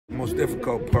The most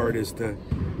difficult part is to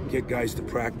get guys to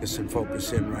practice and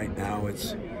focus in right now.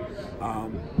 It's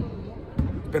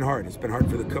been hard. It's been hard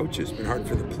for the coaches, it's been hard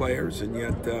for the players, and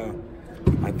yet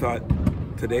I thought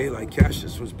today, like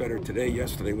Cassius was better today.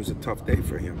 Yesterday was a tough day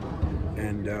for him,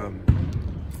 and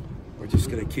we're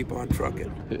just going to keep on trucking.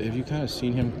 Have you kind of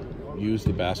seen him use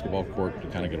the basketball court to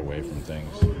kind of get away from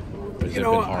things? Or has it been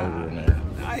harder in there?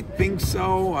 I think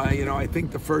so. I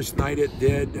think the first night it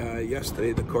did.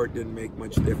 Yesterday the court didn't make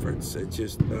much difference. It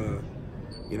just,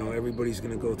 everybody's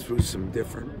going to go through some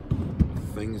different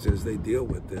things as they deal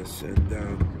with this. And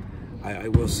I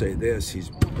will say this: he's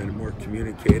been more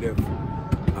communicative.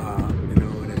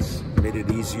 And it's made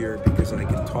it easier because I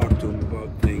can talk to him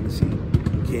about things. He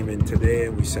came in today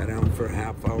and we sat down for a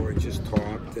half hour and just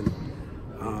talked. And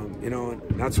and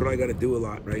that's what I got to do a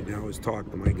lot right now is talk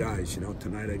to my guys.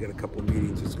 Tonight I got a couple of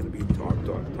meetings. It's going to be talk,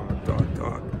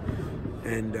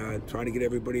 and trying to get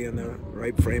everybody in the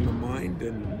right frame of mind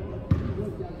and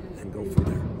go from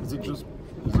there. Is it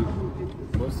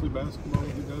mostly basketball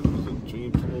with you guys? Is it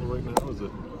changed a little right now? Is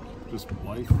it just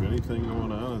life? Anything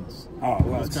going on?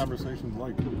 What's conversations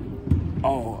like?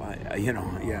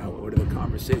 What are the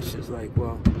conversations like?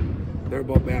 Well, they're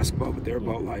about basketball, but they're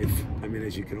about life. I mean,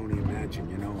 as you can only imagine,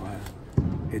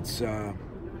 it's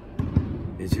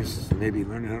just maybe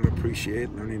learning how to appreciate,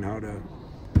 learning how to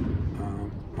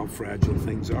how fragile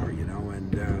things are,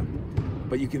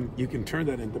 but you can turn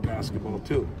that into basketball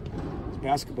too.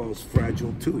 Basketball is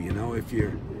fragile too, if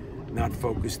you're not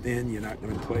focused in, you're not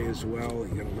going to play as well.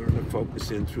 You got to learn to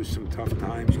focus in through some tough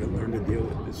times. You got to learn to deal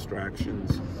with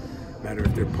distractions, no matter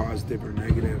if they're positive or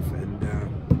negative. And there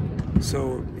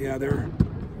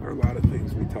are a lot of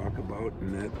things we talk about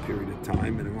in that period of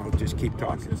time, and I'll just keep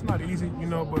talking. It's not easy,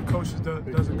 but Coach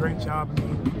does a great job of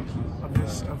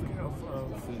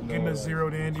getting us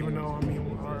zeroed in, even though,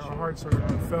 our hearts are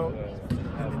felt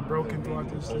and been broken throughout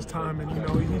this time. And,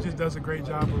 he just does a great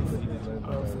job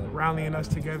of rallying us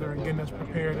together and getting us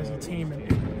prepared as a team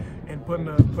and putting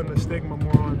a stigma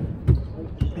more on,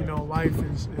 life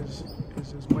is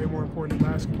way more important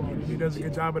than basketball. And he does a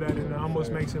good job of that, and it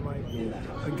almost makes it like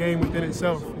a game within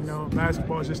itself.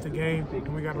 Basketball is just a game,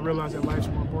 and we got to realize that life's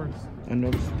more important. I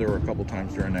noticed there were a couple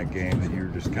times during that game that you were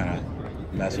just kind of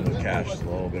messing with Cassius a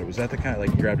little bit. Was that the kind of, like,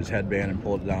 you grabbed his headband and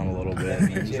pulled it down a little bit?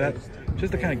 Was that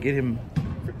just to kind of get him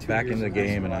back into the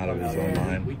game and out of his own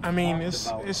mind?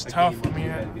 It's tough. We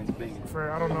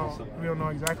don't know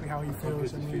exactly how he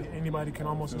feels. Anybody can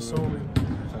almost assume it,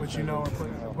 but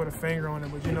put a finger on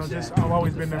it. But I've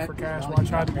always been there for Cash. I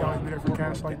tried to always be there for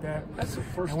Cash like that,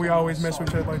 and we always mess with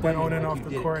each other like that on and off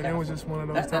the court. And it was just one of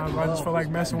those times where I just felt like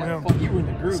messing with him.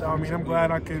 So I'm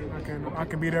glad I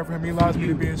can be there for him. He allows me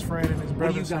to be his friend and his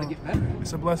brother. So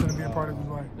it's a blessing to be a part of his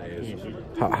life.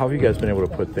 How have you guys been able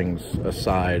to put things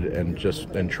aside and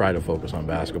try to focus on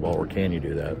basketball, or can you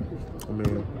do that?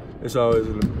 It's always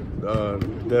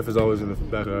death is always in the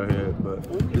back of our head, but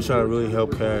just trying to really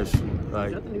help Cash,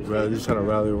 just trying to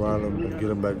rally around him and get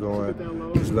him back going.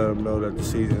 Just let him know that the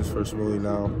season is for smoothly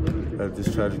now, that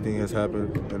this tragic thing has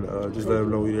happened, and just let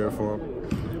him know we're there for him.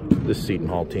 This Seton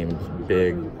Hall team is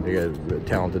big. You got a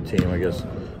talented team, I guess,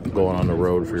 going on the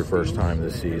road for your first time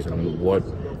this season. What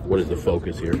is the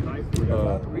focus here?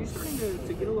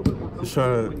 Just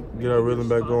trying to get our rhythm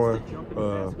back going.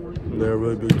 They're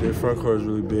really big. Their front court is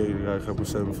really big. They got a couple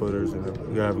 7-footers, and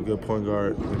we gotta have a good point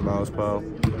guard in Miles Powell.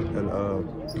 And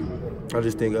I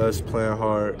just think us playing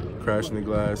hard, crashing the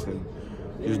glass, and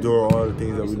just doing all the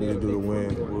things that we need to do to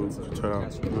win will turn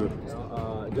out good.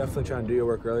 Definitely trying to do your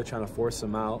work early, trying to force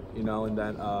them out, and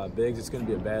then bigs, it's going to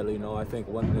be a battle. I think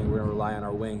one thing we're going to rely on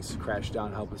our wings to crash down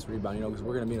and help us rebound, because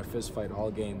we're going to be in a fist fight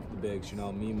all game with the bigs,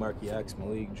 me, Marky X,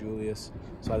 Malik, Julius.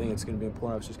 So I think it's going to be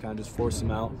important for us just force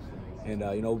them out. And,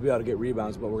 we'll be able to get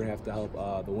rebounds, but we're going to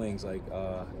help the wings like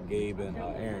Gabe and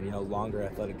Aaron, longer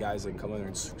athletic guys that can come in there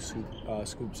and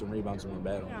scoop some rebounds in the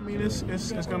battle. It's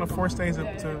going to force things to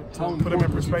put them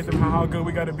in perspective how good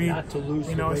we got to be. It's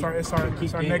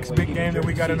our next big game that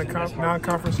we got in the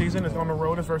non-conference season. It's on the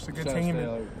road. It's versus a good team.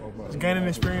 And it's gaining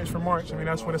experience for March.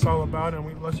 That's what it's all about. And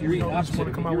we just want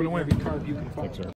to come out with a win. Thanks, sir.